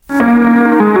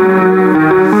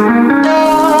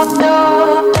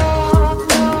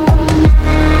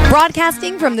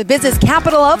Broadcasting from the business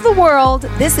capital of the world,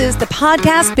 this is the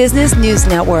Podcast Business News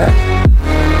Network.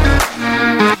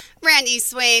 Randy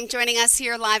Swaim joining us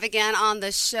here live again on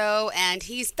the show, and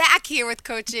he's back here with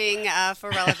coaching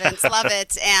for Relevance. Love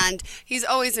it. And he's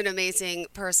always an amazing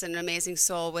person, an amazing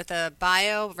soul with a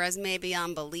resume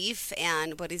beyond belief.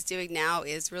 And what he's doing now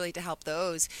is really to help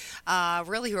those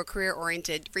really who are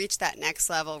career-oriented reach that next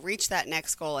level, reach that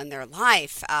next goal in their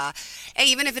life.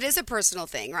 Even if it is a personal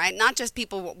thing, right? Not just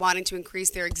people wanting to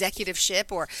increase their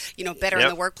executiveship or, better in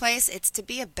the workplace. It's to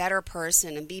be a better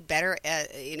person and be better,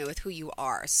 with who you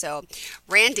are. So,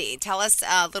 Randy, tell us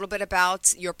a little bit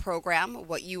about your program,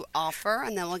 what you offer,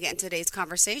 and then we'll get into today's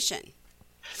conversation.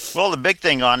 Well, the big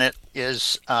thing on it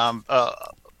is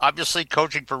obviously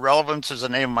Coaching for Relevance is the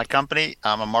name of my company.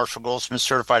 I'm a Marshall Goldsmith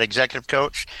certified executive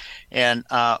coach, and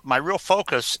my real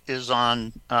focus is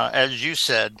on, as you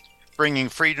said, bringing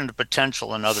freedom to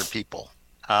potential in other people.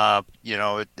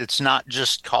 It's not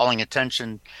just calling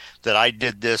attention that I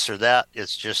did this or that.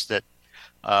 It's just that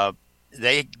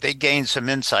they gained some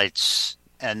insights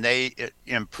and they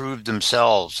improved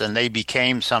themselves and they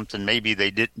became something maybe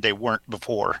they weren't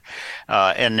before,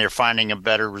 and they're finding a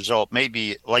better result.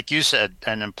 Maybe, like you said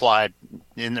and implied,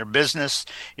 in their business,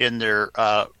 in their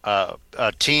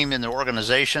team, in their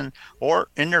organization, or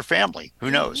in their family.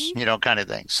 Who knows? Kind of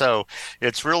thing. So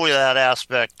it's really that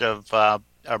aspect of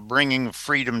bringing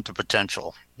freedom to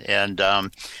potential. And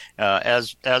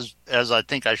as I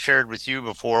think I shared with you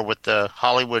before, with the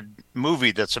Hollywood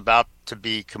movie that's about to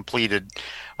be completed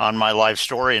on my life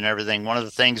story and everything, one of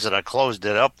the things that I closed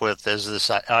it up with is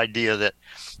this idea that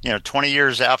 20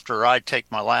 years after I take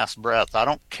my last breath, I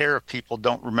don't care if people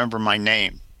don't remember my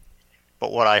name.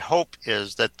 But what I hope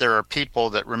is that there are people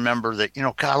that remember that,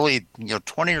 golly,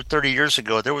 20 or 30 years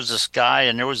ago, there was this guy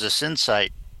and there was this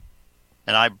insight,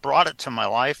 and I brought it to my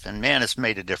life, and man, it's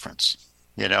made a difference.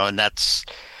 And that's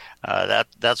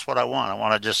what I want. I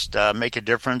want to just make a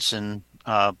difference in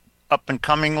up and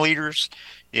coming leaders,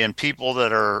 in people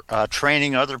that are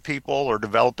training other people or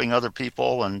developing other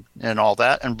people, and all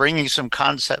that, and bringing some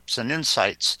concepts and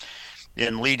insights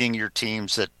in leading your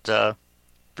teams that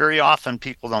very often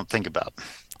people don't think about.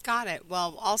 Got it.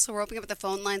 Well, also, we're opening up the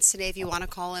phone lines today if you want to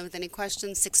call in with any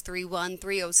questions.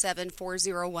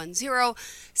 631-307-4010,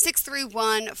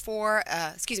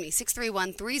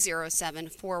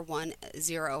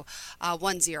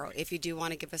 631-307-41010 if you do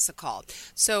want to give us a call.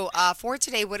 So for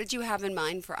today, what did you have in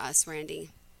mind for us, Randy?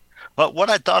 Well,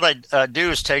 what I thought I'd do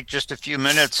is take just a few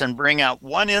minutes and bring out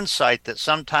one insight that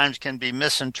sometimes can be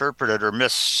misinterpreted or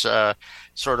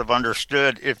sort of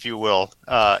understood, if you will,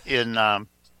 in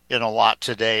a lot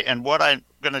today. And what I'm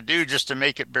going to do, just to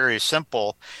make it very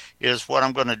simple, is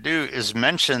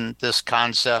mention this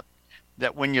concept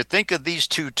that when you think of these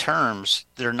two terms,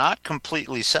 they're not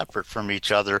completely separate from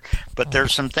each other, but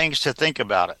there's some things to think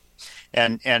about it.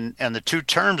 And the two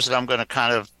terms that I'm going to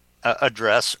kind of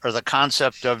address are the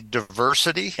concept of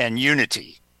diversity and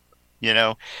unity.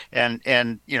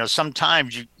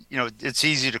 Sometimes it's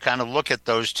easy to kind of look at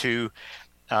those two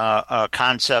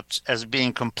concepts as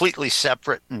being completely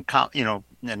separate and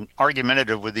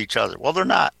argumentative with each other. Well, they're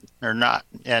not.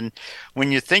 And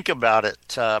when you think about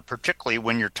it, particularly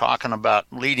when you're talking about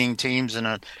leading teams in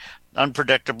an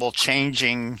unpredictable,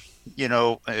 changing,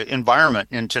 environment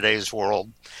in today's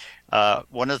world,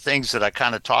 one of the things that I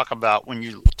kind of talk about when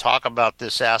you talk about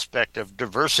this aspect of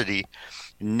diversity,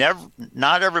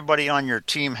 not everybody on your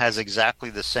team has exactly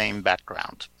the same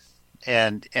background,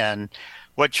 and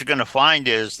what you're going to find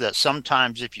is that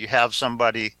sometimes if you have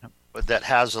somebody that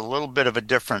has a little bit of a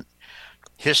different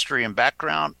history and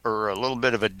background or a little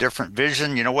bit of a different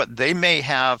vision, they may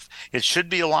have, it should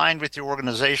be aligned with your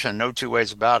organization, no two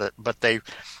ways about it, but they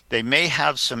may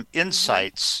have some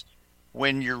insights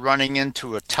when you're running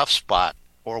into a tough spot,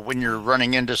 or when you're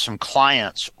running into some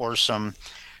clients or some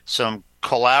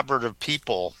collaborative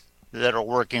people that are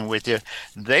working with you.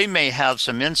 They may have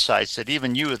some insights that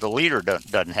even you as the leader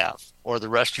doesn't have, or the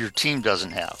rest of your team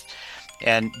doesn't have.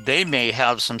 And they may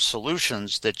have some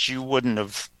solutions that you wouldn't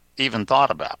have even thought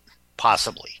about,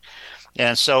 possibly.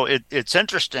 And so it's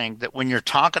interesting that when you're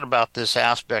talking about this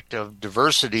aspect of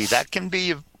diversity, that can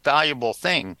be a valuable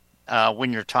thing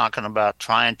when you're talking about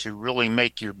trying to really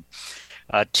make your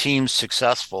team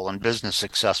successful and business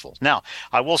successful. Now,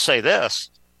 I will say this,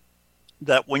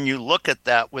 that when you look at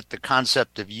that with the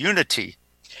concept of unity,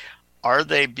 are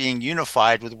they being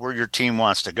unified with where your team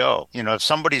wants to go? If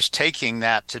somebody's taking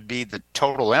that to be the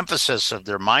total emphasis of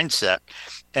their mindset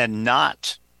and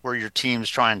not where your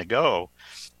team's trying to go,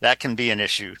 that can be an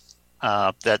issue.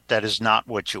 That is not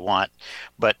what you want.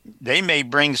 But they may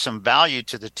bring some value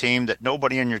to the team that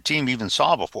nobody on your team even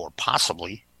saw before,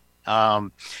 possibly.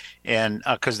 And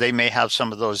because they may have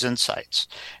some of those insights.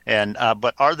 And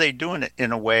but are they doing it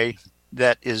in a way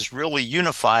that is really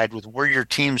unified with where your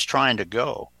team's trying to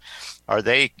go? Are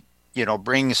they,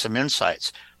 bringing some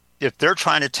insights? If they're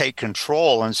trying to take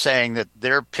control and saying that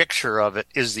their picture of it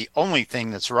is the only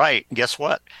thing that's right, guess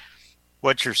what?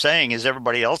 What you're saying is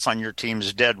everybody else on your team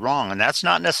is dead wrong, and that's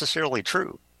not necessarily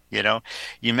true.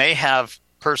 You may have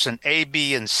person A,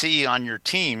 B, and C on your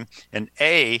team, and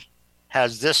A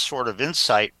has this sort of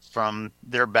insight from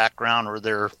their background or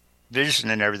their vision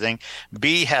and everything.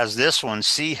 B has this one,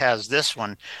 C has this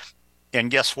one.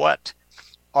 And guess what?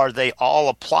 Are they all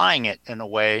applying it in a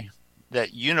way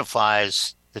that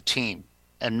unifies the team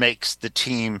and makes the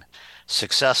team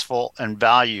successful and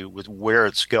value with where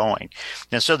it's going?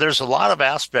 And so there's a lot of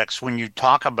aspects when you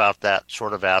talk about that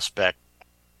sort of aspect.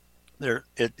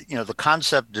 The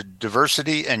concept of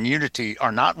diversity and unity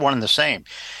are not one and the same.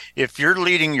 If you're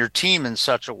leading your team in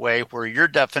such a way where your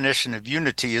definition of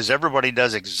unity is everybody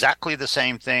does exactly the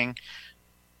same thing,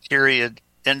 period,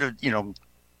 end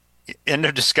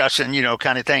of discussion,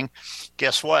 kind of thing,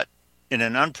 guess what? In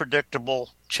an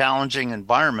unpredictable, challenging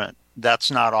environment,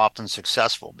 that's not often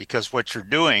successful, because what you're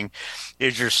doing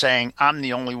is you're saying, I'm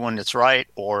the only one that's right,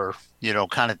 or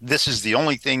this is the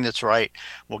only thing that's right.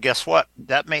 Well, guess what?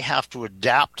 That may have to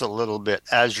adapt a little bit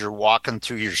as you're walking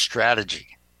through your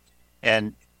strategy.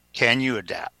 And can you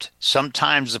adapt?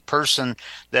 Sometimes the person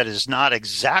that is not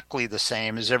exactly the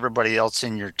same as everybody else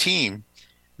in your team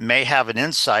may have an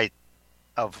insight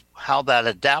of how that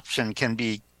adaptation can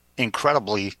be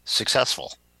incredibly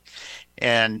successful.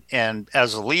 And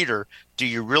as a leader, do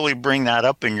you really bring that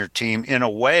up in your team in a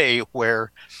way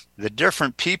where the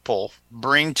different people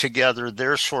bring together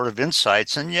their sort of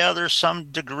insights? And yeah, there's some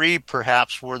degree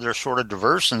perhaps where they're sort of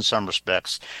diverse in some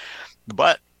respects,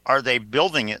 but are they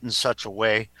building it in such a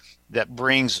way that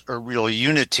brings a real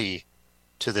unity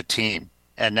to the team?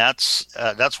 And that's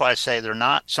why I say they're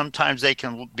not. Sometimes they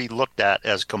can be looked at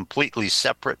as completely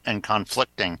separate and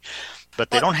conflicting, but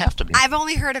they don't have to be. I've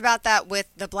only heard about that with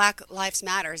the Black Lives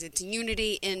Matters. It's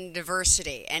unity in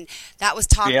diversity. And that was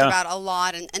talked about a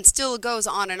lot and still goes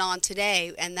on and on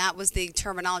today. And that was the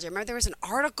terminology. I remember there was an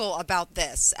article about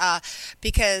this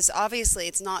because obviously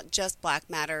it's not just Black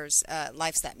matters,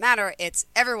 lives that matter. It's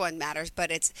everyone matters, but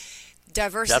it's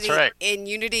diversity in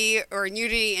unity, or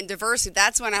unity in diversity.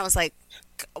 That's when I was like,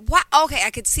 what? Okay, I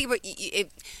could see what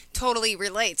it totally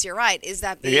relates. You're right. Is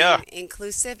that being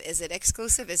inclusive? Is it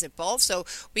exclusive? Is it both? So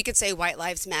we could say white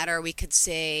lives matter. We could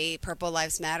say purple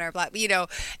lives matter. Black,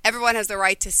 everyone has the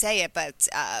right to say it. But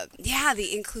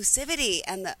the inclusivity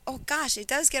and it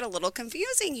does get a little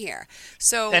confusing here.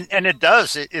 So and it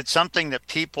does. It's something that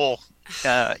people,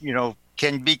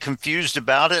 can be confused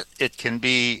about it. It can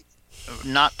be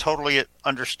not totally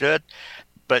understood.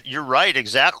 But you're right,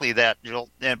 exactly that, Jill.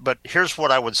 But here's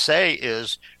what I would say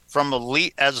is,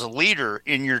 as a leader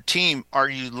in your team, are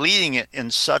you leading it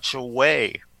in such a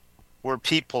way where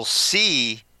people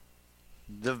see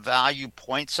the value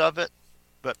points of it,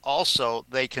 but also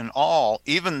they can all,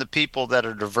 even the people that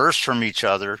are diverse from each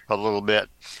other a little bit,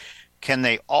 can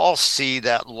they all see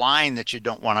that line that you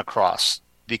don't want to cross,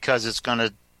 because it's going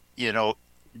to,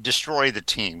 destroy the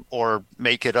team or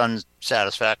make it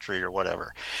unsatisfactory or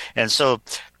whatever. And so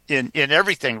in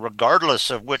everything, regardless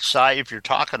of which side, if you're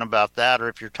talking about that or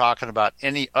if you're talking about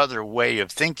any other way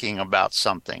of thinking about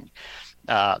something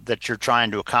that you're trying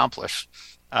to accomplish,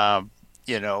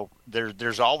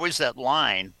 there's always that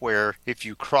line where if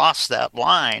you cross that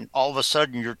line, all of a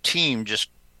sudden your team just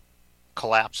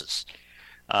collapses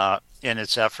in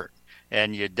its effort.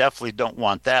 And you definitely don't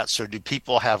want that. So do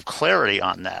people have clarity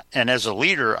on that? And as a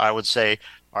leader, I would say,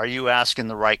 are you asking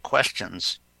the right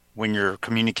questions when you're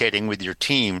communicating with your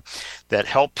team that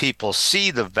help people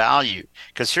see the value?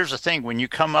 Because here's the thing, when you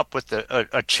come up with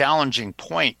a challenging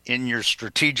point in your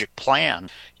strategic plan,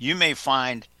 you may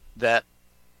find that,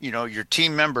 your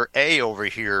team member A over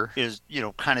here is,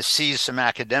 kind of sees some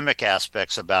academic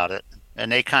aspects about it,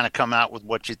 and they kind of come out with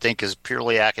what you think is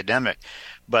purely academic.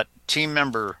 But team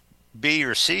member B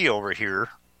or C over here,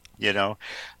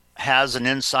 has an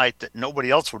insight that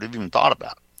nobody else would have even thought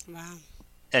about. Wow.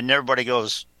 And everybody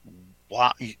goes,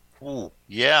 wow, ooh,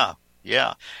 yeah.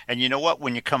 And you know what?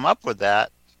 When you come up with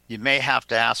that, you may have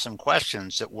to ask some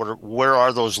questions that where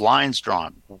are those lines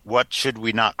drawn? What should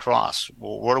we not cross?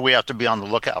 What do we have to be on the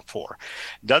lookout for?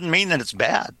 Doesn't mean that it's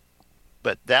bad,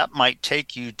 but that might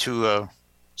take you to a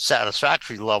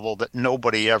satisfactory level that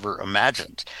nobody ever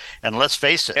imagined. And let's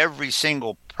face it, every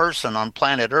single person on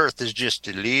planet Earth is just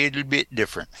a little bit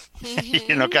different,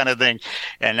 kind of thing.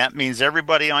 And that means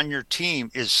everybody on your team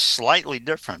is slightly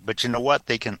different. But you know what?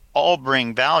 They can all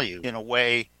bring value in a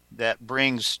way that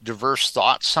brings diverse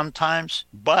thoughts sometimes,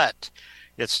 but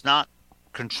it's not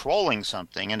controlling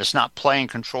something, and it's not playing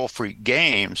control freak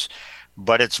games,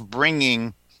 but it's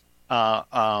bringing, uh,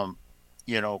 um,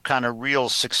 kind of real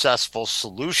successful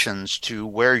solutions to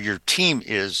where your team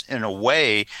is in a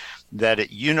way that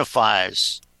it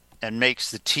unifies and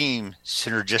makes the team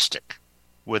synergistic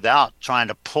without trying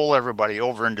to pull everybody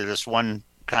over into this one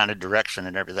kind of direction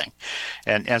and everything.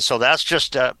 And so that's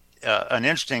just an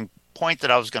interesting point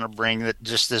that I was going to bring, that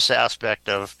just this aspect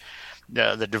of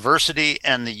the diversity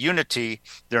and the unity,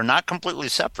 they're not completely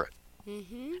separate.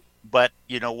 Mm-hmm. But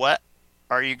you know what?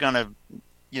 Are you going to,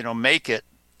 make it?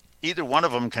 Either one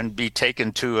of them can be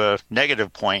taken to a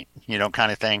negative point,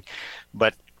 kind of thing.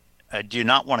 But I do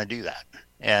not want to do that.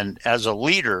 And as a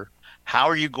leader, how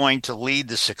are you going to lead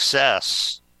the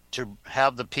success to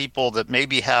have the people that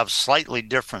maybe have slightly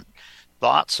different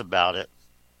thoughts about it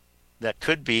that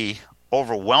could be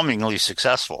overwhelmingly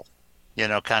successful,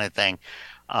 kind of thing,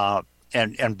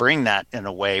 and bring that in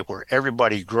a way where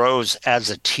everybody grows as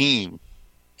a team,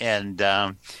 and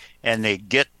they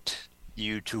get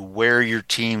you to where your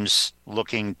team's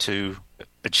looking to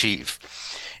achieve.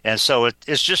 And so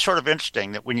it's just sort of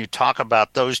interesting that when you talk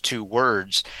about those two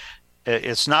words,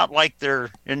 it's not like they're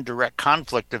in direct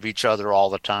conflict of each other all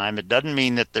the time. It doesn't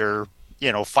mean that they're,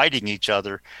 fighting each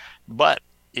other. But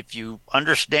if you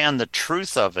understand the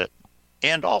truth of it,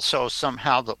 and also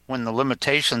somehow when the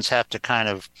limitations have to kind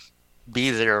of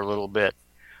be there a little bit,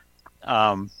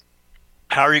 how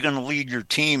are you going to lead your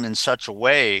team in such a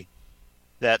way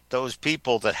that those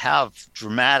people that have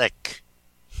dramatic,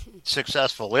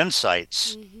 successful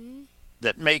insights Mm-hmm.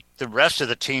 that make the rest of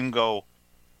the team go,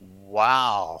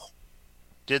 wow,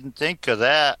 didn't think of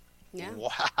that. Yeah.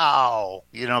 Wow,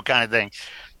 kind of thing.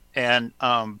 And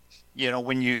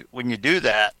when you do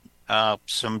that,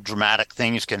 some dramatic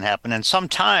things can happen. And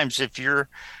sometimes if you're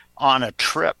on a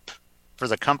trip for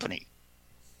the company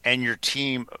and your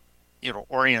team,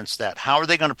 orients that, how are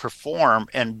they going to perform,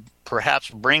 and perhaps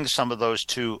bring some of those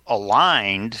two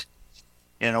aligned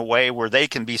in a way where they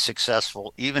can be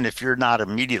successful, even if you're not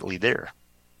immediately there.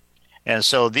 And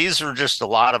so these are just a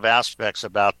lot of aspects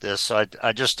about this. So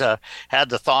I just had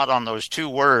the thought on those two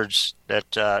words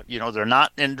that, they're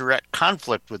not in direct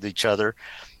conflict with each other,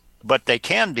 but they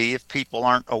can be if people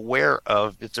aren't aware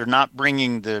of, if they're not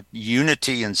bringing the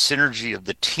unity and synergy of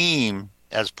the team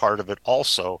as part of it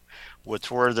also,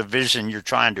 with where the vision you're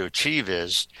trying to achieve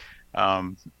is.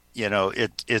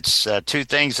 It's two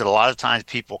things that a lot of times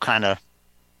people kind of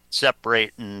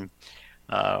separate and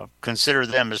consider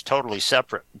them as totally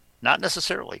separate. Not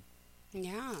necessarily.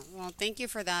 Yeah, well, thank you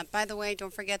for that. By the way,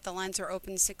 don't forget the lines are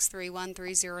open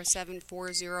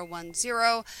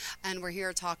 631-307-4010. And we're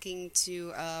here talking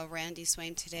to Randy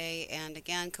Swaim today. And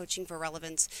again, Coaching for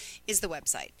Relevance is the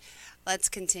website. Let's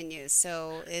continue.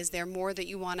 So is there more that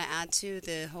you want to add to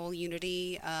the whole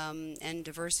unity and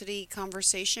diversity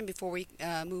conversation before we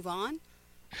move on?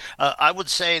 I would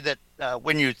say that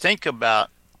when you think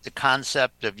about the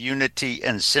concept of unity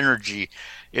and synergy,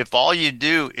 if all you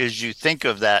do is you think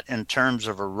of that in terms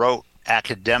of a rote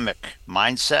academic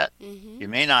mindset, you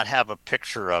may not have a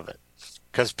picture of it,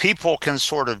 because people can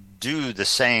sort of do the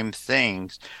same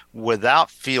things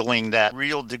without feeling that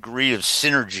real degree of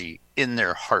synergy in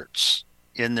their hearts,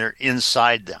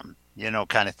 inside them,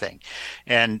 kind of thing.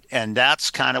 And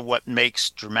that's kind of what makes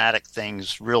dramatic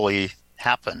things really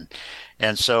happen.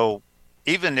 And so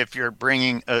even if you're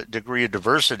bringing a degree of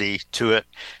diversity to it,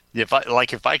 if I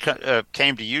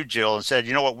came to you, Jill, and said,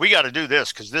 you know what, we got to do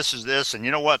this because this is this, and you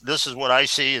know what, this is what I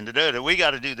see, and we got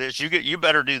to do this. You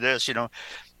better do this.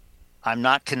 I'm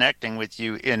not connecting with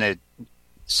you in a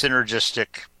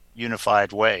synergistic,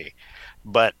 unified way.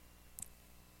 But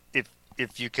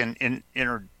if you can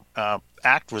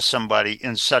act with somebody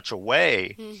in such a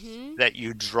way that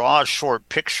you draw a short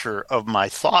picture of my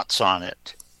thoughts on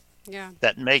it,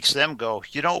 that makes them go,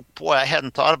 boy, I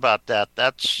hadn't thought about that.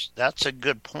 That's a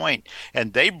good point.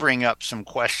 And they bring up some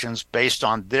questions based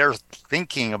on their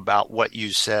thinking about what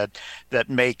you said that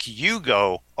make you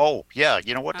go, oh, yeah,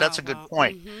 you know what? That's a good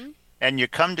point. And you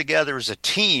come together as a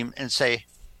team and say,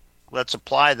 let's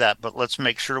apply that, but let's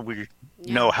make sure we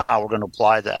know how we're going to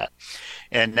apply that.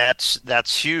 And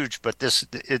that's huge. But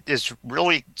it's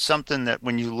really something that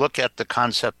when you look at the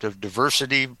concept of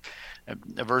diversity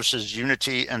versus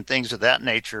unity and things of that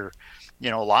nature, a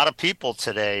lot of people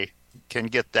today can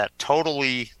get that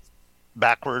totally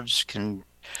backwards, can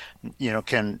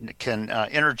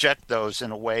interject those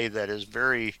in a way that is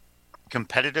very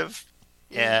competitive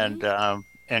and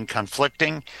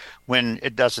conflicting, when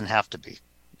it doesn't have to be.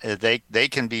 They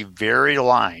can be very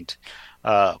aligned.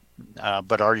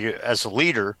 But are you, as a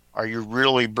leader, are you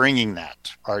really bringing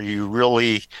that? Are you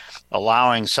really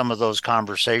allowing some of those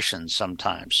conversations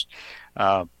sometimes?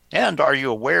 And are you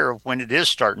aware of when it is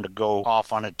starting to go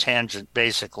off on a tangent,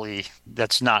 basically,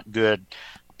 that's not good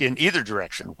in either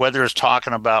direction, whether it's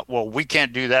talking about, well, we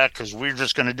can't do that because we're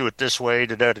just going to do it this way,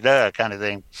 da da da da, kind of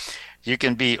thing. You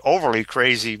can be overly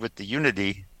crazy with the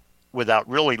unity without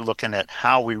really looking at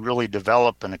how we really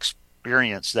develop and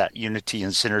experience that unity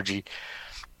and synergy,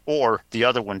 or the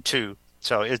other one too.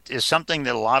 So it is something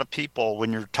that a lot of people,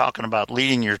 when you're talking about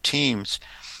leading your teams,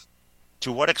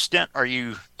 to what extent are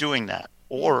you doing that?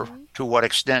 Or to what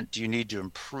extent do you need to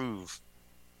improve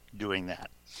doing that?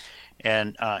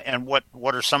 And what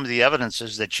are some of the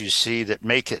evidences that you see that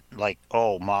make it like,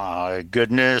 oh my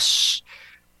goodness,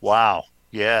 wow,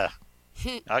 yeah,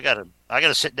 I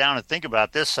gotta sit down and think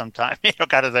about this sometime,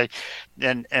 kind of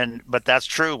thing. But that's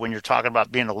true when you're talking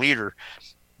about being a leader.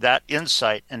 That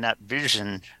insight and that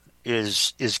vision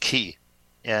is key.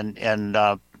 And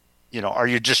are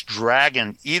you just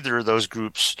dragging either of those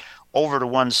groups over to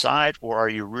one side, or are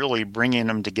you really bringing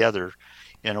them together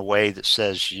in a way that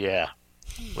says, yeah,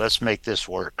 let's make this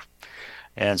work?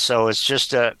 And so it's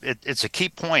just it's a key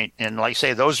point. And like I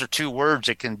say, those are two words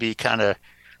that can be kind of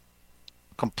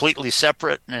completely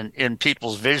separate in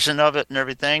people's vision of it and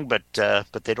everything, but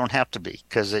they don't have to be,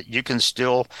 because you can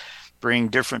still bring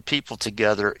different people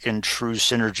together in true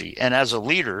synergy. And as a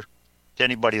leader, to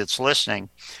anybody that's listening,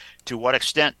 to what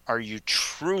extent are you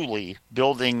truly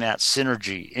building that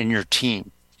synergy in your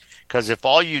team? Because if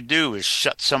all you do is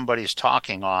shut somebody's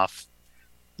talking off,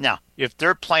 now, if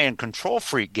they're playing control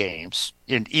freak games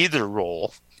in either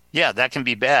role, yeah, that can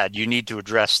be bad. You need to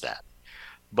address that.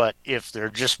 But if they're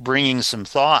just bringing some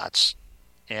thoughts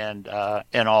and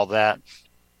all that,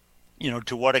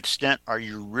 to what extent are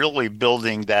you really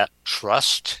building that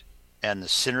trust and the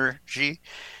synergy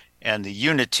and the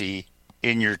unity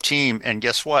in your team? And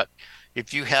guess what?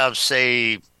 If you have,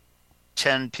 say,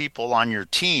 10 people on your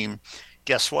team,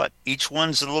 guess what? Each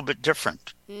one's a little bit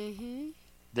different. Mm-hmm.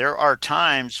 There are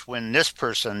times when this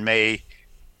person may,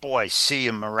 see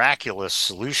a miraculous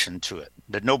solution to it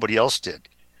that nobody else did.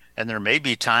 And there may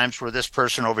be times where this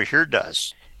person over here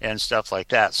does, and stuff like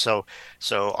that. So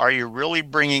are you really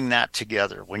bringing that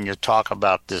together when you talk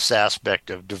about this aspect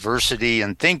of diversity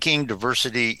in thinking,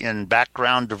 diversity in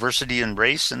background, diversity in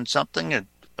race and something,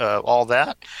 all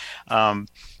that? Not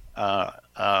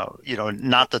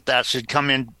that should come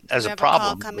in as a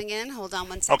problem. Call coming in. Hold on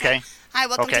one second. Okay. Hi,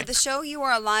 welcome to the show. You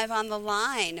are live on the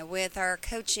line with our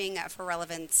coaching for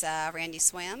relevance, Randy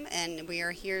Swaim, and we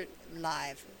are here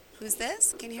live. Who's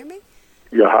this? Can you hear me?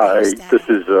 Yeah, hi. This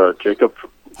is Jacob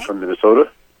from Minnesota.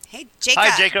 Hey, Jacob.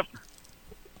 Hi, Jacob.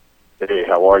 Hey,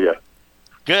 how are you?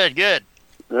 Good. Good.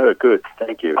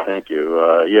 Thank you. Hang on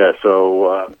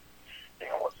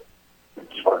one second.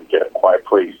 Just want to get a quiet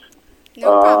place.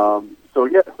 No problem.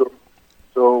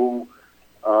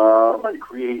 I'm going to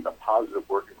create a positive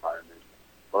work environment,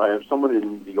 but I have someone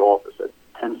in the office that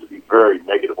tends to be very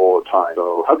negative all the time.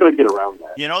 So how can I get around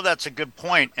that? That's a good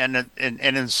point. And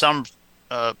in some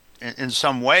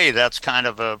way, that's kind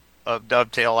of a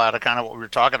dovetail out of kind of what we were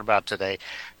talking about today.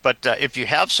 But if you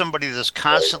have somebody that's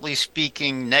constantly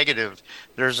speaking negative,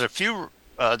 there's a few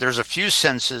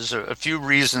senses, a few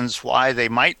reasons why they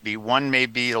might be. One may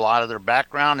be a lot of their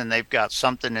background, and they've got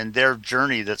something in their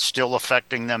journey that's still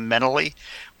affecting them mentally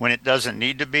when it doesn't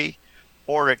need to be.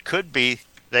 Or it could be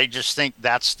they just think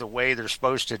that's the way they're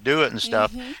supposed to do it and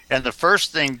stuff. Mm-hmm. And the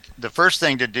first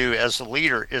thing to do as a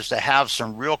leader is to have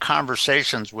some real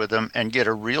conversations with them and get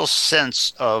a real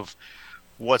sense of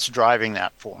what's driving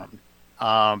that for them.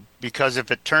 Because if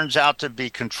it turns out to be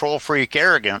control freak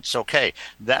arrogance, okay,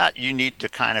 that you need to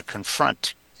kind of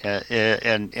confront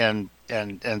and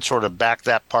sort of back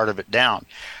that part of it down.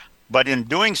 But in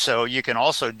doing so, you can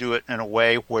also do it in a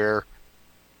way where,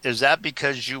 is that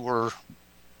because you were,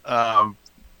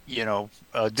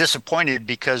 disappointed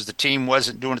because the team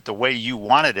wasn't doing it the way you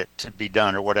wanted it to be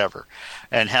done or whatever,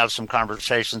 and have some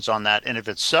conversations on that. And if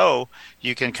it's so,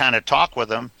 you can kind of talk with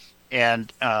them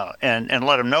and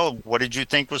let them know, what did you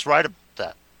think was right about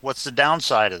that? What's the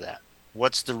downside of that?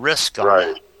 What's the risk on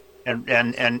that?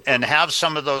 And have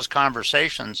some of those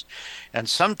conversations. And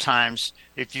sometimes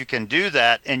if you can do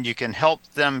that and you can help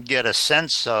them get a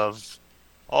sense of,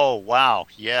 oh, wow,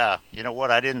 yeah, you know what,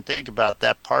 I didn't think about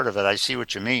that part of it. I see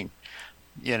what you mean,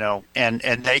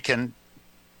 and they can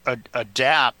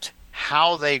adapt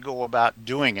how they go about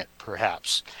doing it,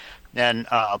 perhaps. And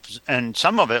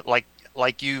some of it,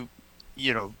 like you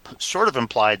sort of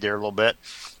implied there a little bit,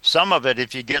 some of it,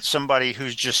 if you get somebody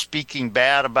who's just speaking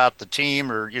bad about the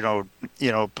team or,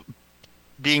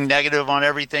 being negative on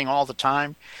everything all the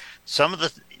time. Some of the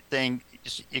thing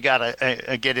you got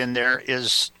to get in there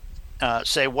is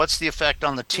say, what's the effect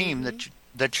on the team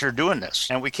that you're doing this?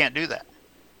 And we can't do that.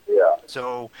 Yeah.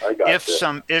 So I got if you.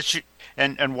 some issue,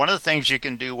 and one of the things you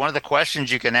can do, one of the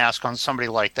questions you can ask on somebody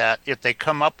like that, if they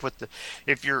come up with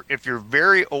if you're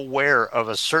very aware of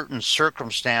a certain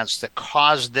circumstance that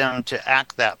caused them to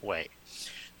act that way,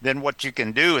 then what you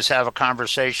can do is have a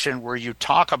conversation where you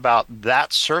talk about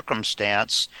that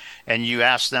circumstance and you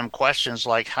ask them questions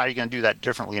like, how are you going to do that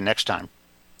differently next time?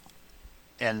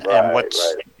 And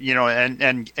what's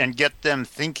and get them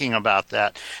thinking about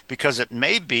that, because it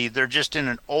may be they're just in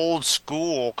an old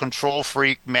school control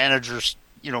freak manager's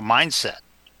mindset,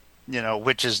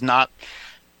 which is not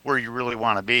where you really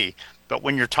want to be. But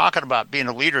when you're talking about being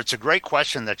a leader, it's a great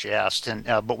question that you asked. And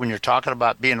but when you're talking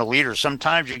about being a leader,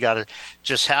 sometimes you got to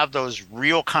just have those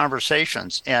real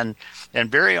conversations, and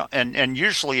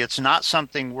usually it's not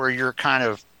something where you're kind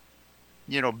of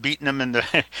beating them in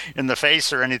the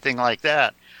face or anything like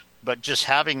that, but just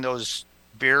having those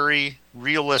very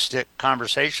realistic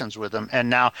conversations with them. And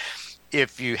now,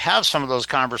 if you have some of those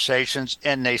conversations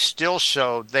and they still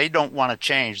show they don't want to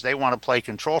change, they want to play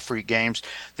control freak games,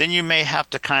 then you may have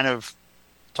to kind of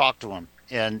talk to them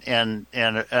and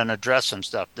address some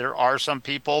stuff. There are some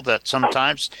people that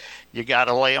sometimes you got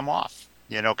to lay them off,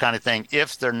 kind of thing,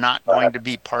 if they're not going to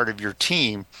be part of your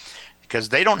team, because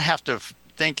they don't have to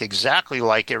think exactly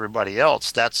like everybody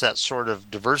else. That's that sort of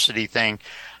diversity thing,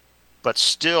 but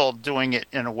still doing it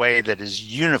in a way that is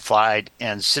unified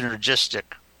and synergistic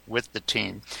with the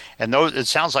team. And those, it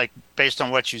sounds like, based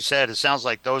on what you said, it sounds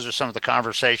like those are some of the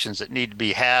conversations that need to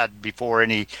be had before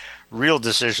any real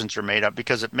decisions are made up,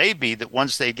 because it may be that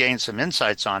once they gain some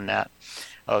insights on that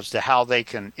as to how they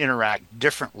can interact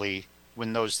differently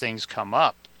when those things come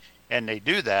up, and they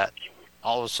do that,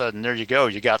 all of a sudden, there you go.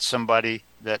 You got somebody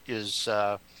that is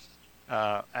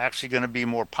actually going to be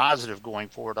more positive going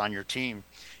forward on your team.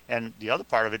 And the other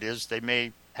part of it is they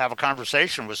may have a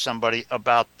conversation with somebody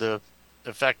about the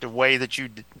effective way that you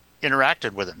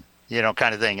interacted with them,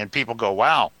 kind of thing. And people go,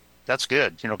 wow, that's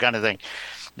good, kind of thing.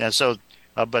 And so,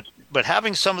 but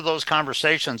having some of those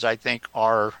conversations, I think,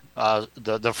 are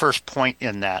the first point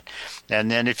in that.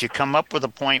 And then if you come up with a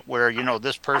point where,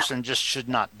 this person just should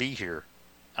not be here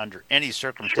under any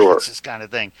circumstances, kind of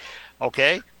thing.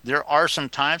 Okay, there are some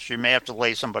times you may have to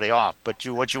lay somebody off, but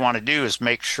what you want to do is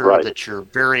make sure that you're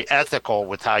very ethical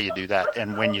with how you do that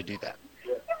and when you do that.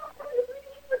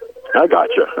 I got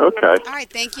you. Okay. All right,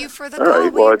 thank you for the All call.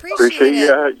 right. We Well, appreciate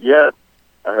it. Yeah.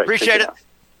 All right. Appreciate it.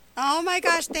 Oh, my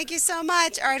gosh. Thank you so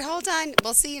much. All right, hold on.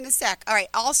 We'll see you in a sec. All right.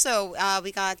 Also,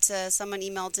 we got someone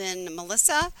emailed in,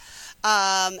 Melissa.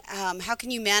 How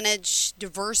can you manage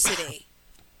diversity?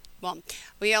 Well,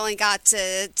 we only got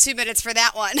 2 minutes for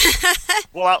that one.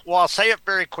 Well, I'll say it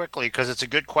very quickly because it's a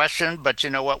good question. But you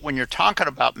know what? When you're talking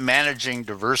about managing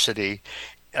diversity,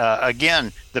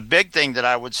 again, the big thing that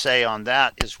I would say on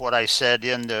that is what I said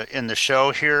in the show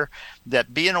here,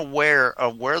 that being aware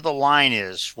of where the line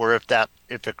is, where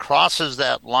if it crosses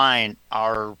that line,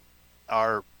 our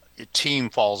team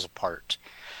falls apart,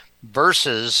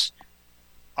 versus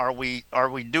are we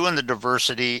doing the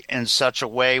diversity in such a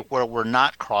way where we're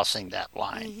not crossing that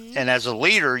line? Mm-hmm. And as a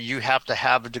leader, you have to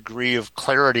have a degree of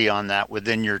clarity on that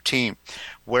within your team.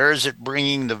 Where is it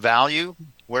bringing the value?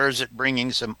 Where is it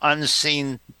bringing some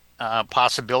unseen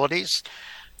possibilities?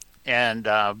 And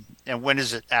when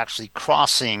is it actually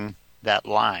crossing that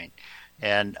line?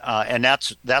 And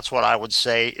that's what I would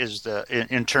say is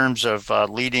in terms of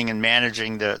leading and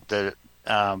managing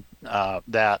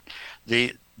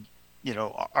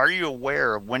are you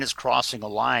aware of when it's crossing a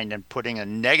line and putting a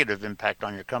negative impact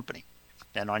on your company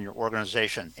and on your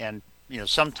organization? And,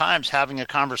 sometimes having a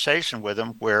conversation with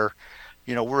them where,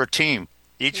 we're a team.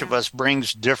 Each of us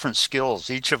brings different skills.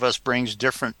 Each of us brings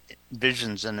different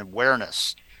visions and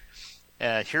awareness.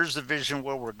 Here's the vision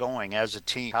where we're going as a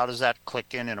team. How does that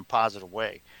click in a positive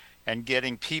way? And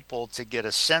getting people to get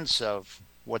a sense of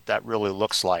what that really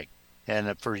looks like.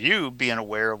 And for you, being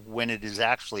aware of when it is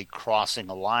actually crossing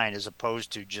a line as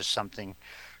opposed to just something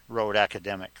rote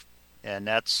academic. And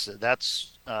that's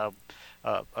the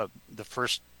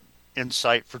first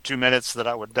insight for 2 minutes that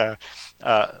I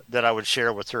would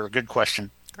share with her. Good question.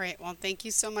 Great. Well, thank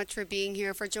you so much for being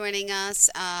here, for joining us.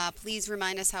 Please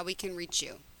remind us how we can reach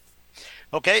you.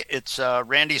 Okay, it's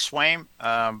Randy Swaim.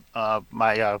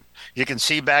 You can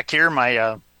see back here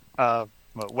my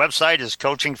website is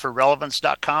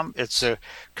coachingforrelevance.com. It's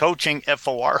coaching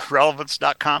for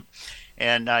relevance.com,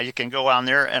 and you can go on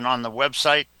there, and on the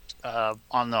website,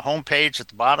 on the homepage at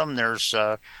the bottom, there's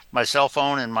my cell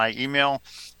phone and my email,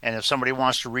 And if somebody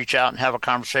wants to reach out and have a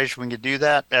conversation, we can do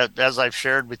that. As I've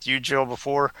shared with you, Jill,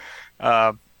 before,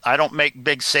 I don't make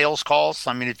big sales calls.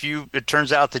 I mean, if it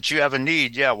turns out that you have a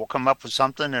need, we'll come up with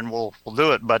something and we'll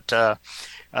do it. But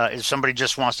if somebody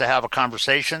just wants to have a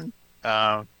conversation,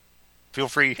 feel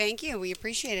free. Thank you. We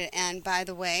appreciate it. And by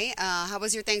the way, how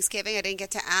was your Thanksgiving? I didn't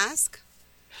get to ask.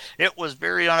 It was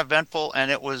very uneventful, and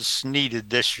it was needed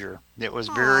this year. It was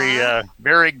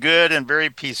very good and very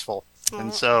peaceful.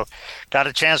 And so got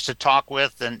a chance to talk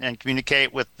with and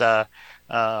communicate with my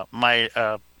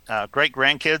great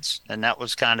grandkids, and that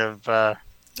was kind of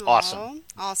awesome.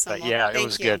 Awesome. But it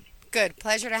was good. Good.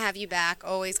 Pleasure to have you back.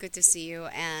 Always good to see you.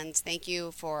 And thank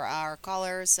you for our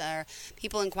callers, our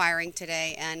people inquiring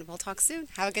today. And we'll talk soon.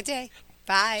 Have a good day.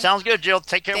 Bye. Sounds good, Jill.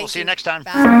 Take care. We'll see you next time.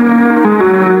 Bye.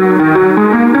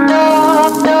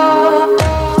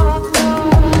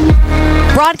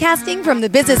 Broadcasting from the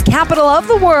business capital of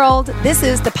the world, this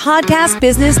is the Podcast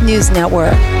Business News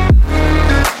Network.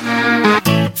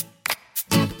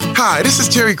 Hi, this is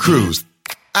Terry Crews,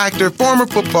 actor, former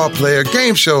football player,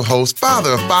 game show host,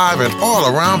 father of 5, and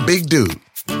all-around big dude.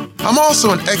 I'm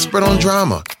also an expert on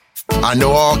drama. I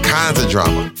know all kinds of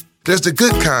drama. There's the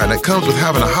good kind that comes with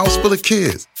having a house full of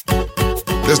kids.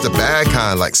 There's the bad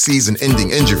kind like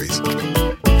season-ending injuries.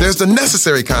 There's the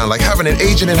necessary kind like having an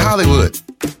agent in Hollywood.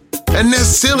 And there's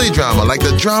silly drama like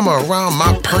the drama around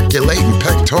my percolating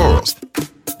pectorals.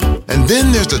 And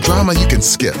then there's the drama you can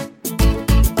skip.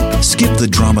 Skip the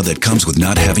drama that comes with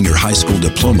not having your high school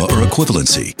diploma or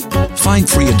equivalency. Find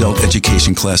free adult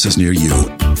education classes near you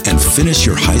and finish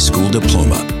your high school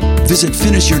diploma. Visit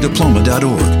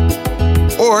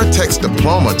finishyourdiploma.org. Or text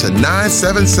diploma to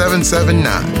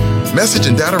 97779. Message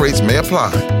and data rates may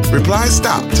apply. Reply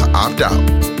stop to opt out.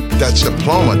 That's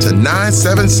diploma to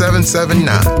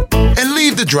 97779. And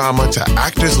leave the drama to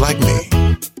actors like me.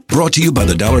 Brought to you by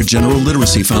the Dollar General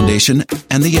Literacy Foundation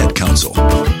and the Ad Council.